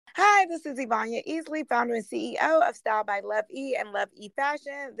Hi, this is Ivanya Easley, founder and CEO of Style by Love E and Love E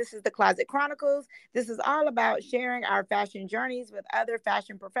Fashion. This is the Closet Chronicles. This is all about sharing our fashion journeys with other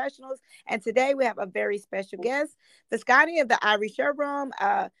fashion professionals. And today we have a very special guest, Fiskani of the Ivy Showroom,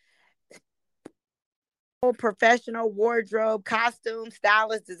 professional wardrobe, costume,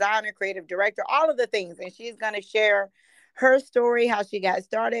 stylist, designer, creative director, all of the things. And she's going to share her story, how she got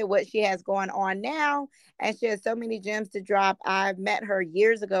started, what she has going on now. And she has so many gems to drop. I've met her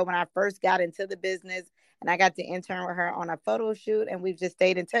years ago when I first got into the business, and I got to intern with her on a photo shoot. And we've just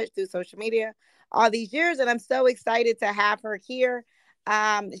stayed in touch through social media all these years. And I'm so excited to have her here.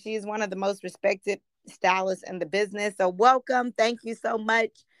 She's one of the most respected stylists in the business. So welcome. Thank you so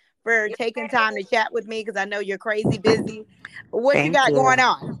much for taking time to chat with me, because I know you're crazy busy. What you Thank got you. going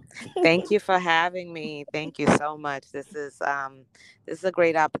on? Thank you for having me. Thank you so much. This is a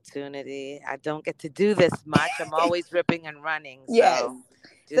great opportunity. I don't get to do this much. I'm always ripping and running. Yes. So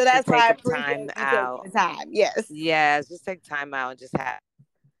So just to that's why take I a time appreciate you taking out. the time. Yes. Yes, just take time out and just have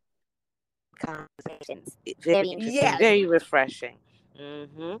conversations. Very interesting, Yes. very refreshing.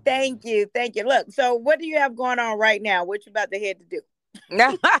 Hmm Thank you. Thank you. Look, so what do you have going on right now? What you about to head to do?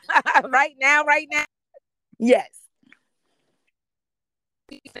 right now, Yes.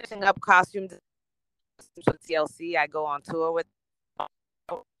 finishing up costumes for TLC. I go on tour with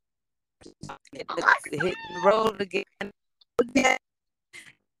hitting the road again.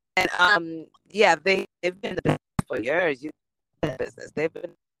 And yeah, they've been in the business for years. The business. They've been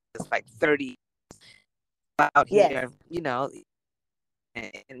in business like 30 out Yes. here,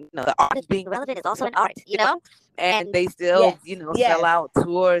 and the art of being relevant is also an art. And they still, Yes. sell Yes. out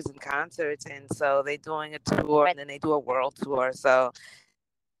tours and concerts. And so they're doing a tour and then they do a world tour. So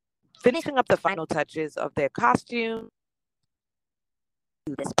finishing up the final touches of their costume,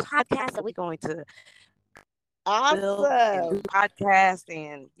 this podcast that we're going to build and do Awesome. podcast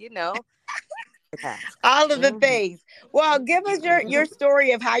and, tasks. All of the things. Well, give us your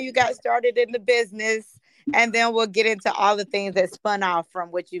story of how you got started in the business, and then we'll get into all the things that spun off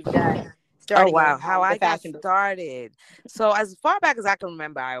from what you've done Oh starting in wow, how the I got fashion business. started. So as far back as I can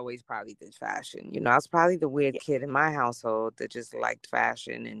remember, I always probably did fashion. I was probably the weird Yeah. kid in my household that just liked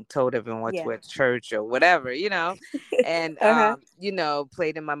fashion and told everyone what to Yeah. wear to church or whatever. And Uh-huh.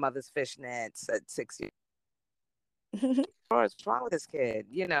 played in my mother's fishnets at 6 years. What's wrong with this kid?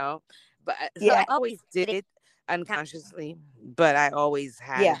 But so I Yeah. always did it unconsciously, but I always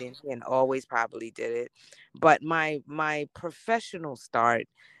had Yeah. it in me and always probably did it. But my professional start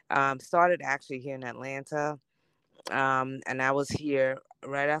started actually here in Atlanta. And I was here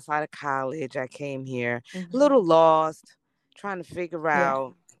right outside of college. I came here a Mhm. little lost, trying to figure Yeah.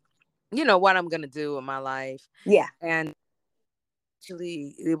 out, what I'm gonna do with my life. Yeah. And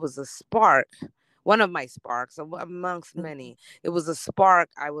actually, it was a spark, one of my sparks amongst Mhm. many. It was a spark.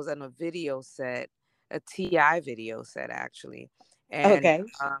 I was on a video set, a TI video set actually, and Okay.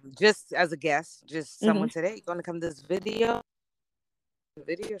 just as a guest, just Hmm. someone said, "Hey, you want to come to this video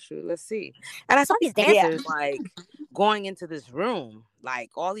shoot? Let's see." And I saw these Yeah. dancers like going into this room,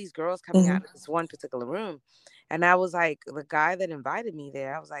 like all these girls coming Hmm. out of this one particular room. And I was like, the guy that invited me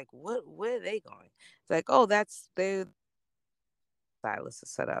there, I was like, what, where are they going? It's like, oh, that's the stylist is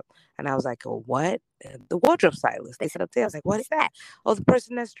set up. And I was like, oh, what? The wardrobe stylist. They set up there. I was like, what is that? Oh, the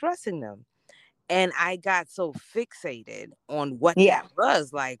person that's dressing them. And I got so fixated on what Yeah. that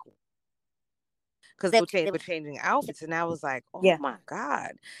was, like, because they were changing outfits, and I was like, "Oh Yeah. my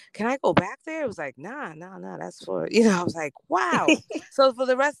god, can I go back there?" It was like, "Nah, nah, nah, that's for." I was like, "Wow." So for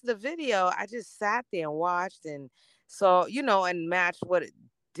the rest of the video, I just sat there and watched and saw, and matched what it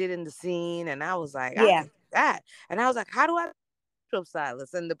did in the scene, and I was like, "I Yeah. can do that," and I was like, "How do I?"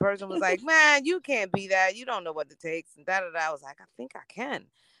 Stylist, and the person was like, "Man, you can't be that. You don't know what it takes." And da da da. I was like, "I think I can.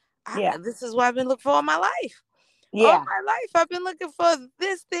 Yeah. This is what I've been looking for all my life. All Yeah. my life, I've been looking for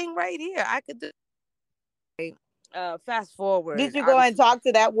this thing right here. I could do." Fast forward, Did you go and obviously. talk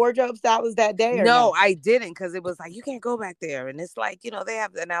to that wardrobe stylist that day or No, no? I didn't, because it was like, you can't go back there, and it's like, they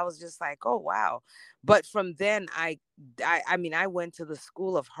have, and I was just like, oh wow. But from then, I mean, I went to the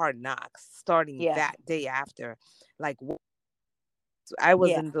School of Hard Knocks starting Yeah. that day after, like. I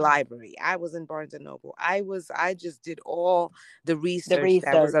was Yeah. in the library. I was in Barnes and Noble. I just did all the The research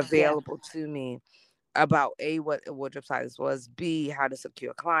that was research. Yeah. available to me about A, what a wardrobe stylist was, B, how to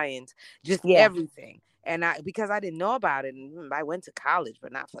secure clients, just Yeah. everything. And because I didn't know about it, and I went to college,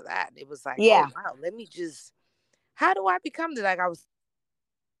 but not for that. It was like, oh Yeah. wow, let me just, how do I become the, like I was,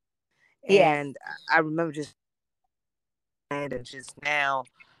 Yeah. and I remember just, and just now,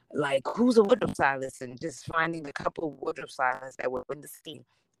 like, who's a wardrobe stylist, and just finding the couple of wardrobe stylists that were in the scene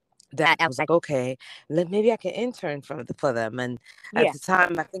that I was like, okay, maybe I can intern for them. And Yeah. at the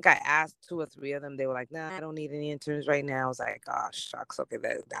time, I think I asked 2 or 3 of them. They were like, "Nah, I don't need any interns right now." I was like, "Oh shucks, okay,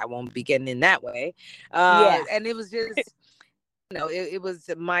 that I won't be getting in that way." Yeah. And it was just, it was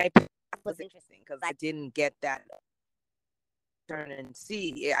my path was interesting because I didn't get that turn and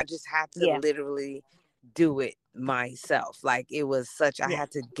see. I just had to Yeah. literally do it myself. Like it was such, I Yeah.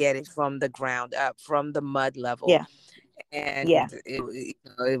 had to get it from the ground up, from the mud level, Yeah. Yeah. and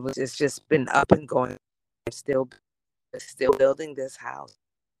it's just been up and going. I'm still building this house,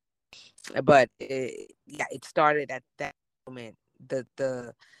 but yeah, it started at that moment.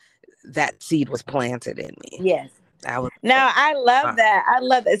 The that seed was planted in me. Yes. I was Now, I love uh, that. I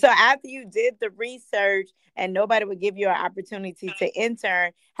love that. So after you did the research and nobody would give you an opportunity to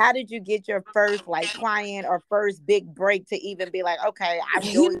intern, how did you get your first like client or first big break to even be like, okay, I'm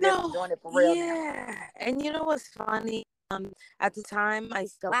doing this, I'm doing it for real now? yeah. And what's funny? At the time, I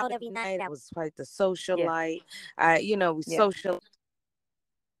used to go out every night. I was quite the Yeah. socialite. We Yeah. social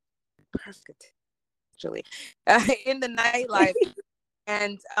perfect actually in the nightlife,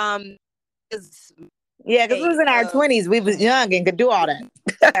 and is Yeah, because we was in our 20s. We was young and could do all that.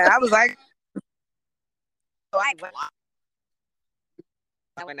 I was like, I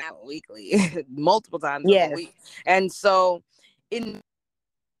went out weekly, multiple times a Yes. week, and so in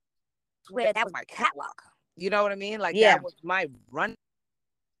where that was my catwalk. You know what I mean? Like Yeah. that was my run.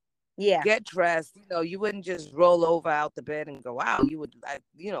 Yeah. Get dressed, you wouldn't just roll over out the bed and go out. You would,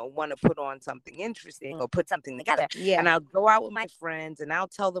 want to put on something interesting or put something together. Yeah. And I'll go out with my friends and I'll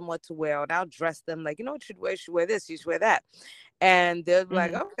tell them what to wear and I'll dress them like, what you should wear this, you should wear that. And they'll be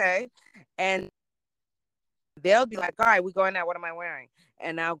like, Hmm. okay. And they'll be like, all right, we're going out. What am I wearing?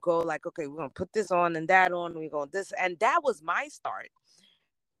 And I'll go like, okay, we're going to put this on and that on. We're going this. And that was my start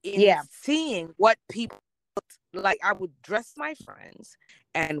in Yeah. seeing what people like. I would dress my friends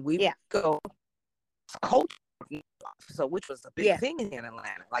and we would Yeah. go culture, so which was a big Yeah. thing in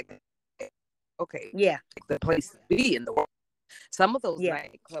Atlanta. Like, okay, Yeah. the place to be in the world. Some of those Yeah.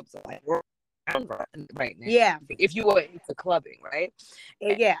 nightclubs are like world right now. Yeah. If you were into clubbing, right?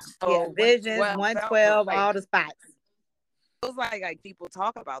 And Yeah. Yeah. so Visions, what felt 112, like all the spots. those like people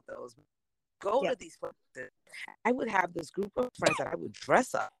talk about those. Go Yeah. to these places. I would have this group of friends that I would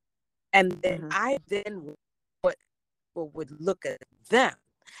dress up, and then Hmm. what people would look at them,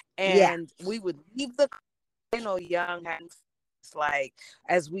 Yeah. and we would leave the young and like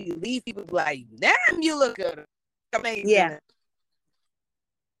as we leave, people be like, damn, you look good, Yeah. amazing.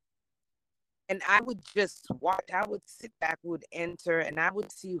 And I would just watch, I would sit back, would enter, and I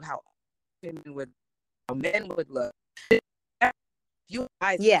would see how men would look. You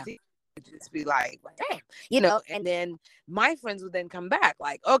guys Yeah. see, just be like, damn, and then my friends would then come back,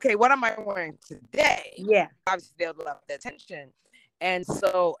 like, okay, what am I wearing today? Yeah. Obviously, they'll love the attention. And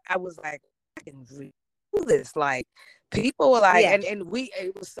so I was like, I can do this. Like, people were like, Yeah. and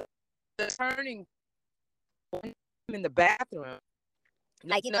it was turning in the bathroom.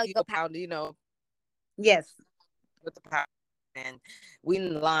 Like, you go pound, Yes. with the pound, and we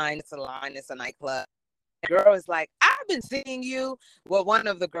in line, it's a nightclub. Girl is like, I've been seeing you. Well, one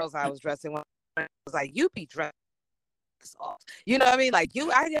of the girls I was dressing was like, you be dressed off. You know what I mean? Like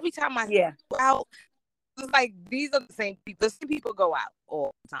every time I Yeah. go out, it's like these are the same people. The same people go out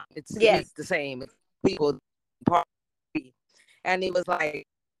all the time. It's Yes. the same people party. And it was like,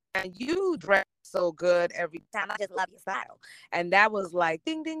 and you dress so good every time. I just love your style. And that was like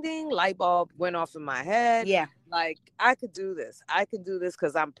ding ding ding, light bulb went off in my head. Yeah. Like I could do this. I can do this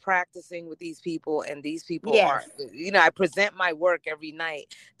because I'm practicing with these people, and these people Yes. are, I present my work every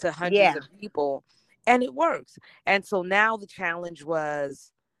night to hundreds Yeah. of people, and it works. And so now the challenge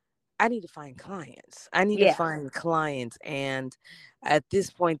was, I need to find clients. Yeah. And at this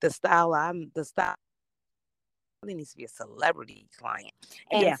point, the style needs to be a celebrity client.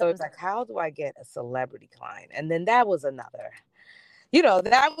 And Yeah. so it's like, how do I get a celebrity client? And then that was another,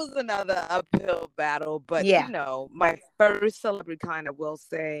 uphill battle. But Yeah. my first celebrity client, I will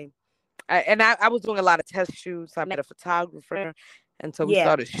say, I was doing a lot of test shoots. I met a photographer, and so we Yeah.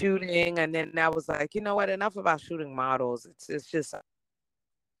 started shooting. And then I was like, you know what? Enough about shooting models. It's just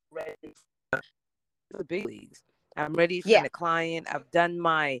ready for the big leagues. I'm ready to Yeah. find a client. I've done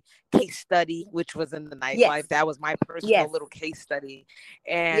my case study, which was in the Yes. nightlife. That was my personal Yes. little case study.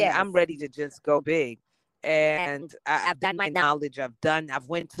 And Yes. I'm ready to just go big. And I've done my knowledge. I've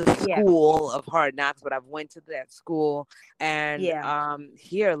went to the Yeah. school of hard knocks, but I've went to that school, and Yeah.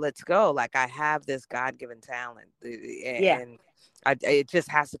 here, let's go. Like I have this God-given talent, Yeah. and it just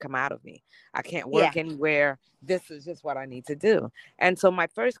has to come out of me. I can't Yeah. work anywhere. This is just what I need to do. And so my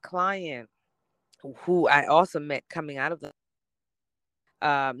first client, who I also met coming out of the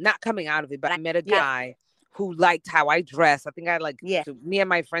not coming out of it, but I met a Yeah. guy who liked how I dress. I think I like Yeah. me and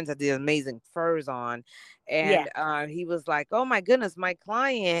my friends had these amazing furs on, Yeah. and he was like, "Oh my goodness, my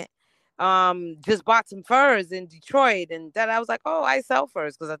client just bought some furs in Detroit," and then I was like, "Oh, I sell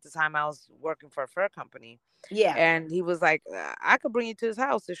furs," because at the time I was working for a fur company. Yeah. And he was like, I could bring you to his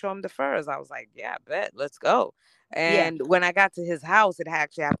house to show him the furs. I was like, yeah, bet, let's go. Yeah. And when I got to his house, it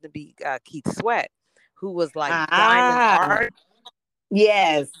actually happened to be Keith Sweat, who was like diamond Ah. art.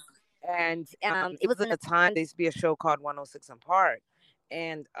 Yes. And it was at a time there used to be a show called 106 in Park.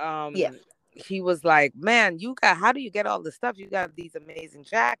 And Yeah. he was like, man, how do you get all this stuff? You got these amazing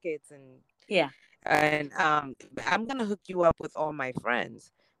jackets Yeah. and I'm gonna hook you up with all my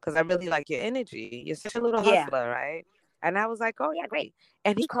friends because I really like your energy. You're such a little Yeah. hustler, right? And I was like, oh yeah, great.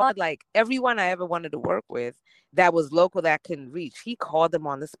 And he called like everyone I ever wanted to work with that was local that I couldn't reach. He called them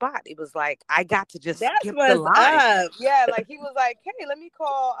on the spot. It was like I got to just That's skip the what's line. up. Yeah, like he was like, hey, let me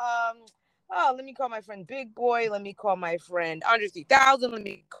call my friend Big Boy. Let me call my friend Andre 3000. Let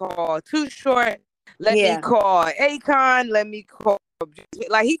me call Too Short. Let me Yeah. call Akon. Let me call,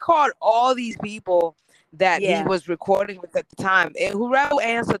 like, he called all these people that he Yeah. was recording with at the time. And whoever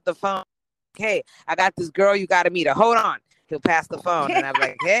answered the phone, hey, I got this girl, you got to meet her. Hold on. He'll pass the phone. And I'm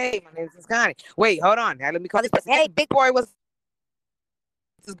like, hey, my name's Fiskani. Wait, hold on. Now, let me call this person. Hey, Big Boy, what's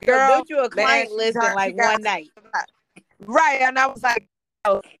this So girl? built you a Man, client list in she like got one night. right. And I was like,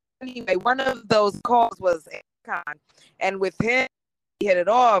 oh. Anyway, one of those calls was Akon. And with him, he hit it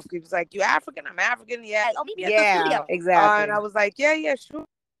off. He was like, you African? I'm African. Yeah. Oh, meet me at the Yeah, studio. exactly. And I was like, yeah, yeah, sure.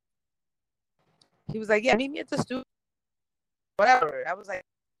 He was like, yeah, meet me at the studio. Whatever. I was like,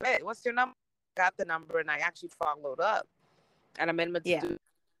 hey, what's your number? Got the number and I actually followed up. And I met him at the studio.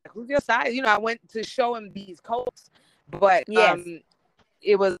 Like, who's your size? You know, I went to show him these coats. But Yes.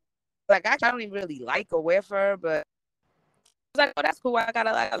 it was like, actually, I don't even really like or wear fur, but I was like, oh, that's cool. I got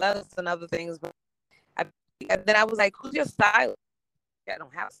like leathers and other things. But and then I was like, who's your stylist? I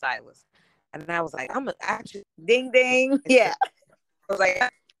don't have a stylist. And I was like, I'm actually Ding ding. Yeah. I was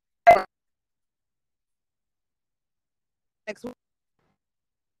like, next week.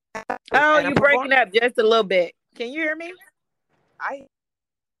 Oh, And I'm you breaking performing. up just a little bit. Can you hear me? I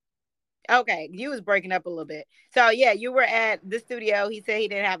Okay, you was breaking up a little bit. So yeah, you were at the studio. He said he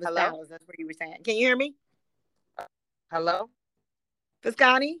didn't have a hello, stylist. That's what you were saying. Can you hear me, hello.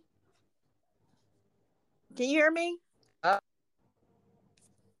 Fiskani? Can you hear me? Uh,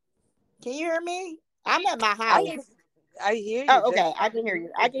 Can you hear me? I'm at my I house. I hear you Oh, okay. just I can hear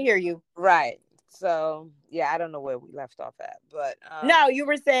you. I can hear you. right. So yeah, I don't know where we left off at, but No, you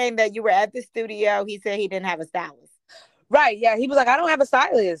were saying that you were at the studio. He said he didn't have a stylist. right, yeah. He was like, I don't have a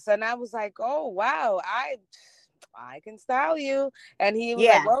stylist, and I was like, oh wow, I can style you. And he was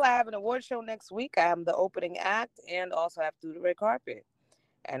like, Yeah. well, I have an award show next week. I am the opening act, and also have to do the red carpet.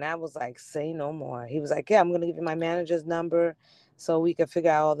 And I was like, say no more. He was like, yeah, I'm going to give you my manager's number so we can figure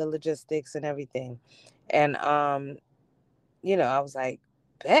out all the logistics and everything. And, I was like,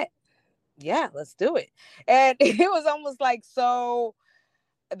 bet. Yeah, let's do it. And it was almost like, so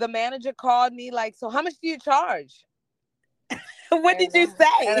the manager called me like, so how much do you charge? What did you And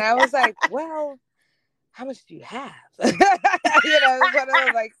say? I was like, well, how much do you have? It's one of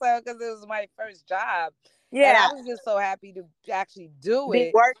those like, so, because it was my first job. And I Yeah. was just so happy to actually do Be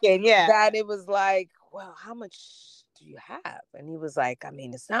it working. Yeah. that it was like, well, how much do you have? And he was like, I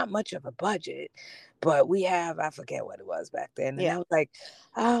mean, it's not much of a budget, but we have, I forget what it was back then. And Yeah. I was like,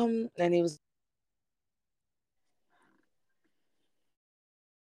 and he was,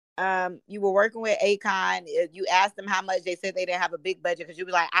 You were working with Akon. You asked them how much. They said they didn't have a big budget because you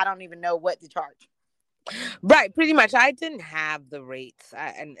were like, I don't even know what to charge. right, pretty much. I didn't have the rates.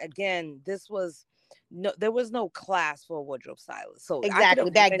 And again, there was no class for a wardrobe stylist. So I could Exactly.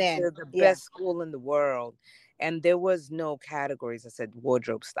 have Back went then. to the Yeah. best school in the world and there was no categories that said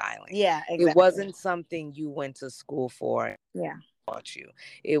wardrobe styling. Yeah. It Exactly. wasn't something you went to school for. Yeah. Taught you.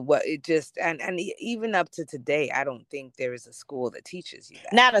 It just and even up to today, I don't think there is a school that teaches you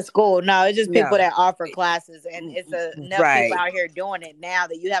that. Not a school. No, it's just people No. that offer classes, and it's enough people out here doing it now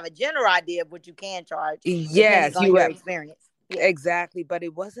that you have a general idea of what you can charge, Yes, depending on your experience. Yeah. Exactly, but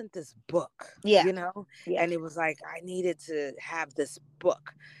it wasn't this book. Yeah. Yeah. And it was like I needed to have this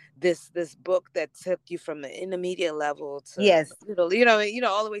book. This book that took you from the intermediate level to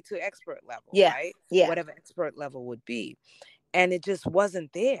all the way to expert level, right? Yeah. Whatever expert level would be. And it just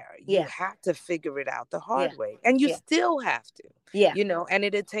wasn't there. You had to figure it out the hard way. And you still have to. Yeah. And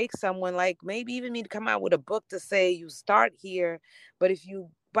it'd take someone like maybe even me to come out with a book to say you start here, but if you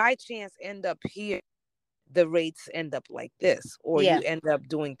by chance end up here, the rates end up like this, or you end up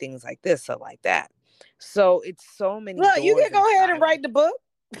doing things like this or like that. So it's so many Look, you doors can and go ahead and styling. write the book.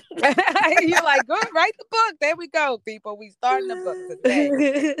 You're like, go write the book. There we go, people. We starting the book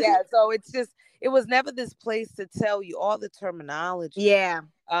today. Yeah. So it's just, it was never this place to tell you all the terminology, Yeah,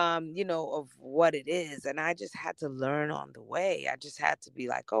 of what it is. And I just had to learn on the way. I just had to be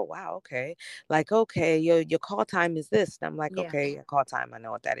like, oh wow, okay. Like, okay, your call time is this. And I'm like, yeah, okay, your call time, I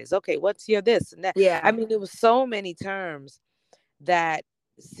know what that is. Okay, what's your this and that? I yeah, mean, it was so many terms that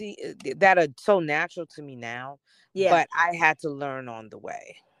that are so natural to me now, yeah, but I had to learn on the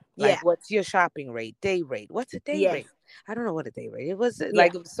way. Like, yeah, what's your shopping rate, day rate? What's a day yes, rate? I don't know what a day rate. It was yeah.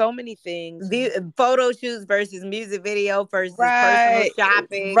 like, it was so many things. Photo shoots versus music video versus personal Right,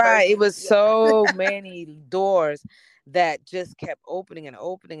 shopping right. It versus was yeah. so many doors that just kept opening and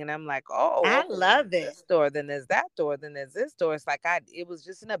opening, and I'm like, oh, I okay. Well, love there's it. this door, then there's that door, then there's this door. It's like it was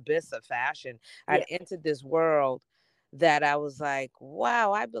just an abyss of fashion. I'd Yeah, entered this world that I was like,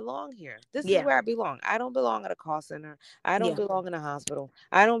 wow, I belong here. This is yeah, where I belong. I don't belong at a call center. I don't yeah, belong in a hospital.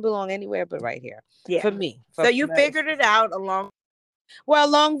 I don't belong anywhere but right here. yeah. For me, So you figured it out along. well,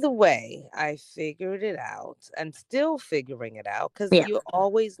 along the way, I figured it out and still figuring it out because Yeah, you're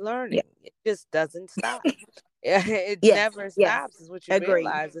always yeah, learning. It just doesn't stop. It yes, never yes. stops, is what you Agreed.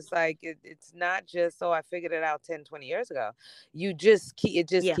 realize. It's like, it's not just, oh, I figured it out 10, 20 years ago. You just keep, it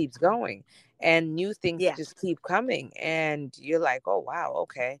just Yeah, keeps going, and new things yeah, just keep coming. And you're like, oh, wow,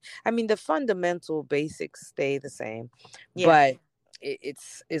 okay. I mean, the fundamental basics stay the same, yeah. but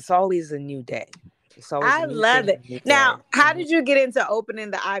it's always a new day. It's always a I new love thing, it. a new Now, day. how did you get into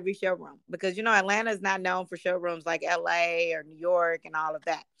opening the Ivy Showroom? Because you know Atlanta is not known for showrooms like LA or New York and all of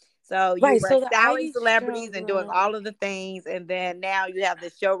that. So you Right. were So the styling Ivy celebrities and doing showroom. all of the things, and then now you have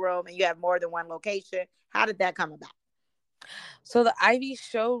this showroom and you have more than one location. How did that come about? So the Ivy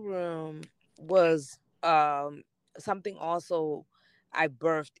showroom was something also I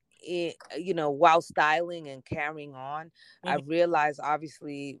birthed in, while styling and carrying on. I Mhm. realized,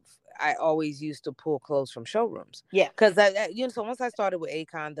 obviously, I always used to pull clothes from showrooms Yeah, because so once I started with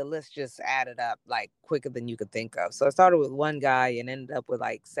Akon, the list just added up like quicker than you could think of. So I started with one guy and ended up with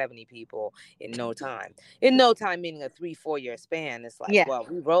like 70 people in no time. In no time, meaning a 3-4 year span. It's like, yeah, well,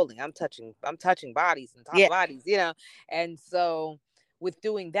 we rolling. I'm touching bodies and top yeah, bodies. And so with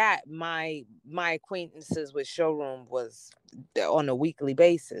doing that, my acquaintances with showroom was on a weekly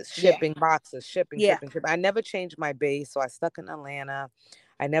basis, yeah, shipping boxes, shipping, yeah, shipping, shipping. I never changed my base, so I stuck in Atlanta.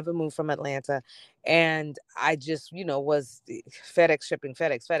 I never moved from Atlanta, and I just, was FedEx shipping,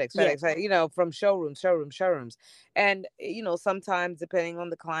 FedEx, FedEx, yeah, FedEx, from showrooms. And, sometimes depending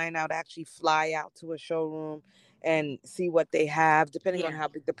on the client, I would actually fly out to a showroom and see what they have, depending on yeah, how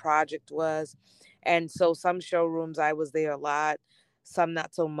big the project was. And so some showrooms I was there a lot, some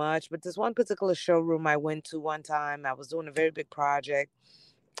not so much. But this one particular showroom I went to one time, I was doing a very big project,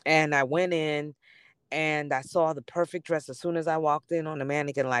 and I went in and I saw the perfect dress as soon as I walked in on the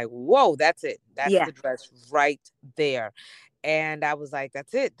mannequin, like, whoa, that's it. That's yeah, the dress right there. And I was like,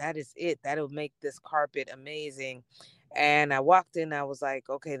 that's it. That is it. That'll make this carpet amazing. And I walked in, I was like,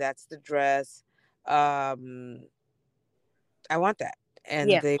 okay, that's the dress. Um, I want that. And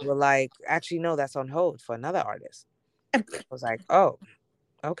yeah, they were like, actually, no, that's on hold for another artist. I was like, oh,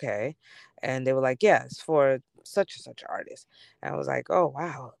 okay. And they were like, yeah, it's for such and such artist. And I was like, oh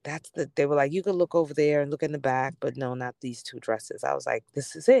wow, they were like, you could look over there and look in the back, but no, not these two dresses. I was like,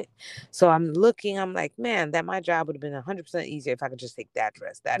 this is it. So I'm looking, I'm like, man, that my job would have been 100% easier if I could just take that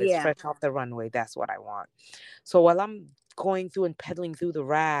dress. That is yeah, fresh off the runway. That's what I want. So while I'm going through and peddling through the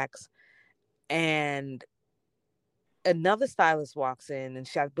racks, and another stylist walks in, and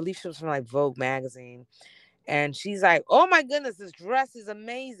I believe she was from like Vogue magazine, and she's like, oh my goodness, this dress is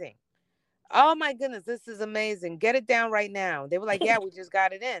amazing. Oh my goodness, this is amazing. Get it down right now. They were like, yeah, we just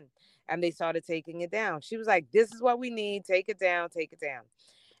got it in. And they started taking it down. She was like, this is what we need. Take it down, take it down.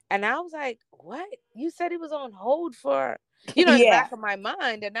 And I was like, what? You said it was on hold for, in the yeah, back of my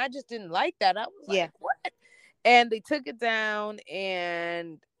mind. And I just didn't like that. I was yeah, like, what? And they took it down,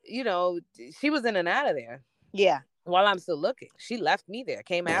 and, she was in and out of there yeah, while I'm still looking. She left me there,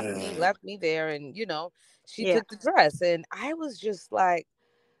 came after me, left me there. And, she yeah. took the dress. And I was just like,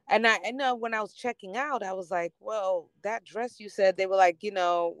 and I know when I was checking out, I was like, well, that dress you said, they were like,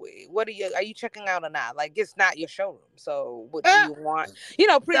 what are you checking out or not? Like, it's not your showroom. So what do Uh, you want?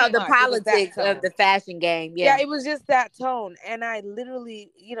 so Pretty the much. It was that politics of tone. the fashion game, Yeah, yeah, it was just that tone. And I literally,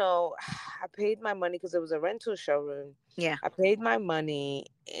 I paid my money because it was a rental showroom. yeah, I paid my money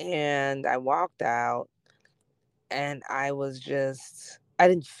and I walked out, and I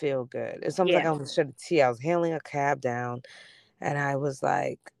didn't feel good. It's almost like yeah, I almost shed a tear. I was hailing a cab down, and I was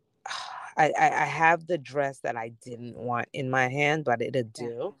like, I have the dress that I didn't want in my hand, but it'll yeah,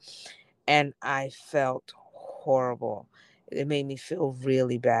 do. and I felt horrible. It made me feel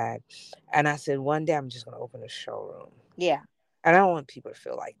really bad. And I said, one day I'm just going to open a showroom. Yeah. And I don't want people to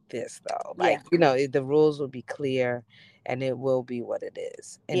feel like this, though. Yeah. Like, the rules will be clear and it will be what it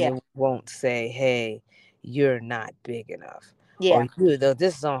is. And Yeah. it won't say, hey, you're not big enough. Or Yeah. you, though,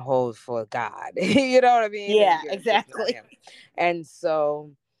 this is on hold for God. You know what I mean? And Yeah. you're just not Exactly. him. And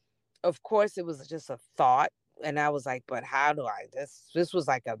so, of course, it was just a thought. And I was like, but how do I? This was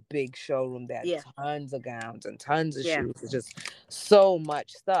like a big showroom that Yeah. tons of gowns and tons of Yeah. shoes, just so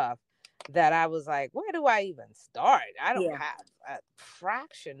much stuff that I was like, where do I even start? I don't Yeah. have a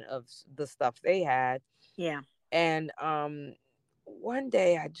fraction of the stuff they had. Yeah. And one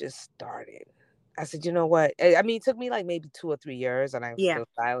day I just started. I said, you know what? I mean, it took me like maybe 2 or 3 years, and I was Yeah. still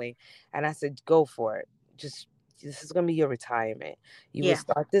styling. And I said, go for it. Just This is gonna be your retirement. You will Yeah.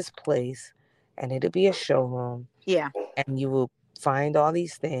 start this place, and it'll be a showroom, Yeah. and you will find all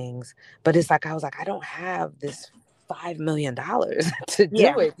these things. But it's like I was like, I don't have this $5 million to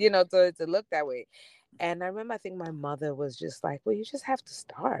Yeah. do it, to look that way. And I remember, I think my mother was just like, well, you just have to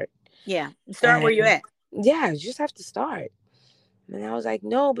start. Yeah. Start where you And at. yeah, you just have to start. And I was like,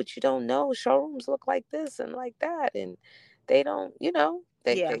 no, but you don't know. Showrooms look like this and like that. And they don't,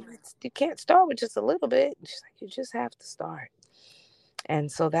 Yeah. you can't start with just a little bit. And she's like, you just have to start. And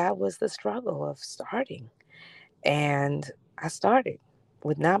so that was the struggle of starting. And I started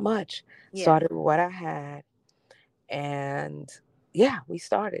with not much, Yeah. started with what I had. And yeah, we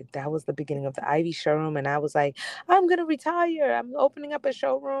started. That was the beginning of the Ivy Showroom. And I was like, I'm going to retire. I'm opening up a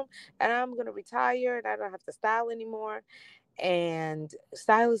showroom and I'm going to retire and I don't have to style anymore. And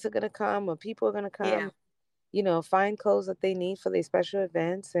stylists are going to come, or people are going to Yeah. come, find clothes that they need for their special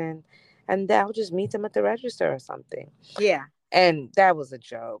events. And I'll just meet them at the register or something. Yeah. And that was a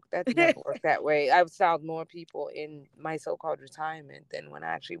joke. That never worked that way. I've styled more people in my so-called retirement than when I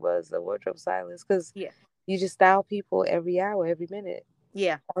actually was a wardrobe stylist, because Yeah. you just style people every hour, every minute,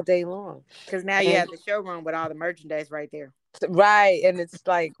 Yeah. all day long. Because now you And have the showroom with all the merchandise right there. right. And it's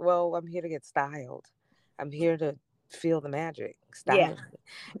like, well, I'm here to get styled. I'm here to feel the magic, Yeah. styling.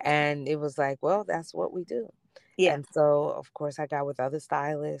 And it was like, well, that's what we do. Yeah. And so, of course, I got with other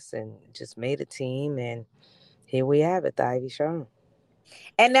stylists and just made a team. And here we have it, the Ivy Showroom.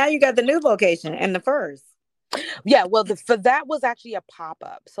 And now you got the new location and the furs. Yeah, well, for that was actually a pop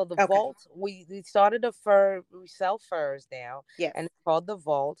up. So the Okay. vault, we started a fur. We sell furs now, Yes. and it's called the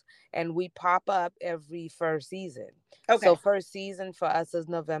vault. And we pop up every first season. So Okay. first season for us is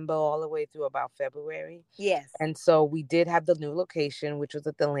November all the way through about February. Yes. And so we did have the new location, which was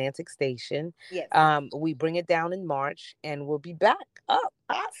at the Atlantic Station. Yes. We bring it down in March, and we'll be back up.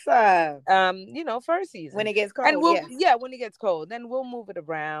 Awesome. First When season. it gets And cold, yes. when it gets cold, then we'll move it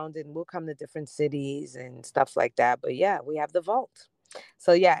around and we'll come to different cities and stuff like that. But yeah, we have the vault.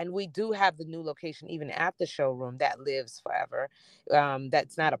 So yeah, and we do have the new location even at the showroom that lives forever.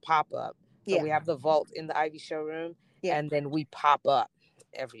 That's not a pop-up. So Yeah. we have the vault in the Ivy showroom, Yeah. and then we pop up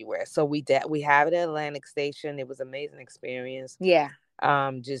everywhere. So we have it at Atlantic Station. It was an amazing experience. Yeah.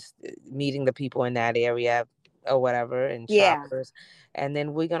 Just meeting the people in that area or whatever, and Yeah. shoppers. And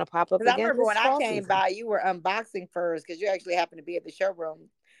then we're gonna pop up Because I again remember when this I fall came season. by, you were unboxing furs because you actually happened to be at the showroom.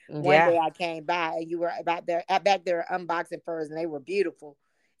 One Yeah, day I came by and you were about there back there unboxing furs and they were beautiful.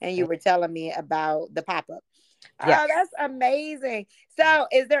 And you yeah, were telling me about the pop up. yeah. Oh, that's amazing. So,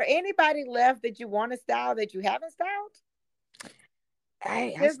 is there anybody left that you want to style that you haven't styled?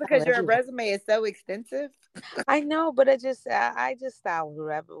 I Just style because your everyone. resume is so extensive? I know, but I just style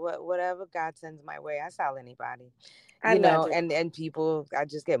whoever, whatever God sends my way. I style anybody, I love it. and people. I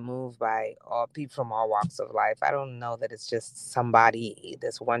just get moved by all people from all walks of life. I don't know that it's just somebody,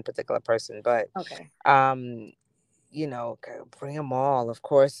 this one particular person, but Okay. um, bring them all. Of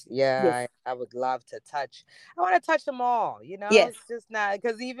course, Yes. yeah, I would love to touch. I want to touch them all. Yes. It's just not,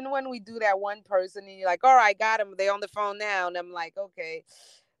 because even when we do that one person, and you're like, all right, got them. They're on the phone now, and I'm like, okay.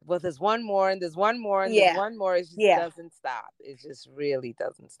 Well, there's one more, and there's one more, and there's Yeah. one more. It just Yeah. doesn't stop. It just really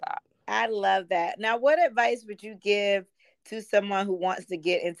doesn't stop. I love that. Now, what advice would you give to someone who wants to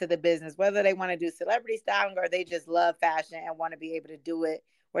get into the business, whether they want to do celebrity styling or they just love fashion and want to be able to do it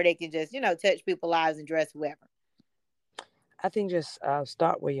where they can just, touch people's lives and dress whoever? I think just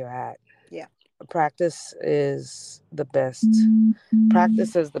start where you're at. Yeah. Practice is the best.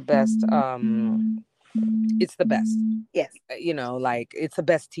 Practice is the best. It's the best. Yes. Like, it's the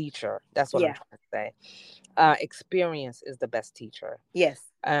best teacher. That's what I'm Yeah. trying to say. Experience is the best teacher. Yes.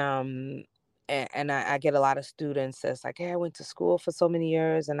 um and I get a lot of students that's like, hey, I went to school for so many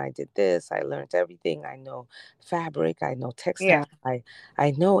years and I did this, I learned everything, I know fabric, I know Yeah. textile,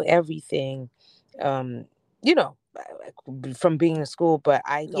 I know everything, um from being in school, but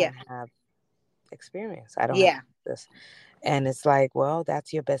I Yeah. don't have experience. I don't have Yeah. this. And it's like, well,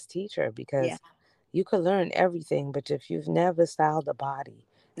 that's your best teacher Yeah. because you could learn everything, but if you've never styled a body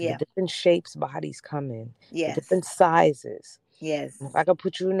and the Yeah. different shapes bodies come in, the Yes. different sizes, and if Yes. I could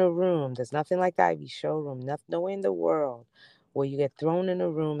put you in a room, there's nothing like the Ivy Showroom, nothing, nowhere in the world where you get thrown in a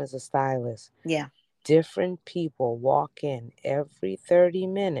room as a stylist. Yeah. Different people walk in every 30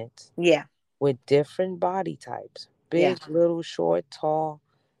 minutes Yeah. with different body types, Yeah. big, little, short, tall,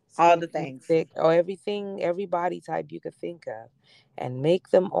 All skinny, the things. thick, or everything, every body type you could think of, and make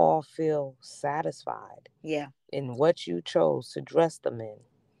them all feel satisfied Yeah. in what you chose to dress them in.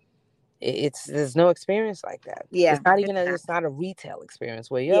 It's there's no experience like that. Yeah. It's not. It's not a retail experience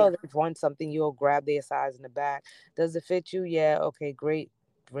where Yeah. they've won something, you'll grab their size in the back. Does it fit you? Yeah, okay, great.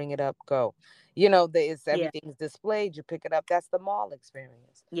 Bring it up, go. It's Yeah. everything's displayed. You pick it up. That's the mall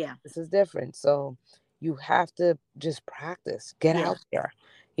experience. Yeah. This is different. So you have to just practice. Get Yeah. out there.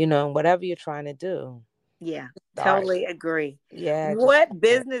 Whatever you're trying to do. Yeah, Start. totally agree. Yeah, just What start.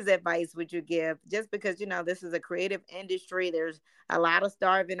 business advice would you give? Just because, this is a creative industry, there's a lot of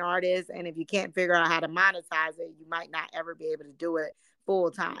starving artists. And if you can't figure out how to monetize it, you might not ever be able to do it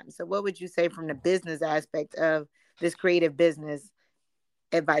full time. So, what would you say from the business aspect of this creative business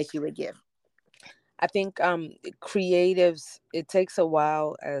advice you would give? I think creatives, it takes a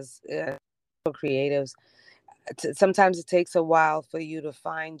while as for creatives. Sometimes it takes a while for you to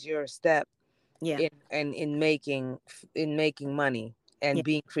find your step Yeah. in making money Yeah. and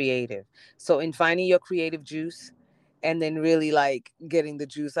being creative. So in finding your creative juice and then really like getting the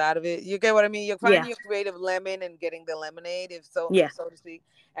juice out of it. You get what I mean? You're Yeah. finding your creative lemon and getting the lemonade, if so Yeah. so to speak.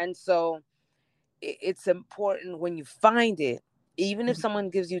 And so it's important when you find it, even if someone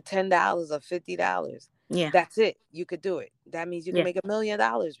gives you $10 or $50, Yeah. that's it. You could do it. That means you can Yeah. make $1 million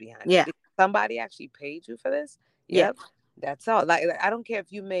behind it. Yeah. If somebody actually paid you for this, Yeah. yep, that's all. Like, I don't care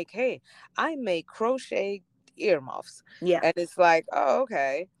if you make, hey, I make crochet earmuffs, Yeah. and it's like, oh,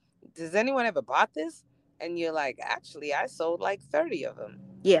 okay. Does anyone ever bought this? And you're like, actually, I sold like 30 of them.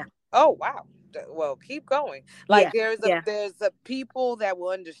 Yeah. Oh wow. Well, keep going. Like Yeah. there's a Yeah. there's a people that will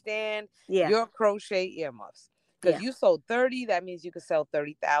understand Yeah. your crochet earmuffs because Yeah. you sold 30. That means you could sell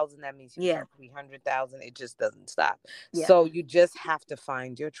 30,000. That means you could Yeah. sell 300,000. It just doesn't stop. Yeah. So you just have to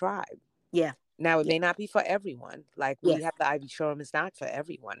find your tribe. Yeah. Now it Yeah. may not be for everyone. Like we Yes. have the Ivy Showroom. It's not for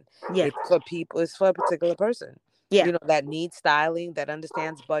everyone. Yeah. It's for people. It's for a particular person. Yeah. That needs styling, that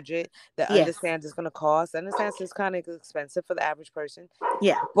understands budget, that Yes. understands it's going to cost, understands it's kind of expensive for the average person,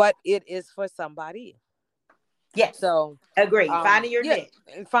 Yeah. but it is for somebody. Yes. So, Agree. Finding your yeah, niche.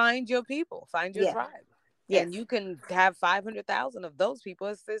 and find your people, find your Yeah. tribe, Yes. and you can have 500,000 of those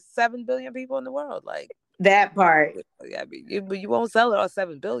people. There's 7 billion people in the world. Like, That part. yeah, I mean, you won't sell it all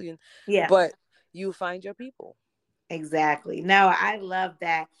 7 billion, Yeah. but you find your people. Exactly. No, I love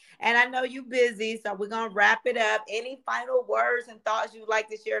that. And I know you're busy, so we're going to wrap it up. Any final words and thoughts you'd like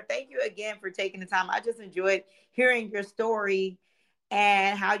to share? Thank you again for taking the time. I just enjoyed hearing your story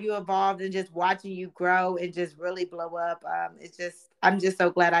and how you evolved and just watching you grow and just really blow up. I'm just so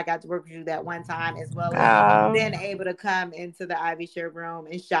glad I got to work with you that one time, as well as Um, being able to come into the Ivy Showroom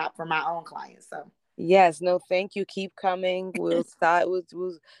and shop for my own clients. So, yes, no, thank you. Keep coming. We'll start.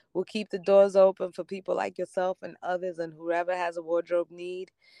 We'll keep the doors open for people like yourself and others, and whoever has a wardrobe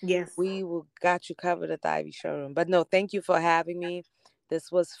need. yes. We will got you covered at the Ivy Showroom. But no, thank you for having me.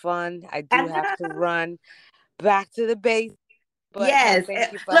 This was fun. I I do have to know. run back to the base, but no, Yes.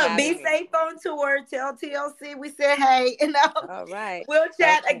 thank you for Look, having be me. safe on tour. Tell TLC we said hey. All right. We'll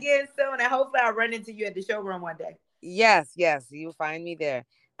chat Okay. again soon, and hopefully I'll run into you at the showroom one day. Yes, yes. You'll find me there.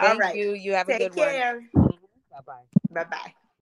 All Thank right. you. You have a Take good one. care. Bye bye. Bye bye.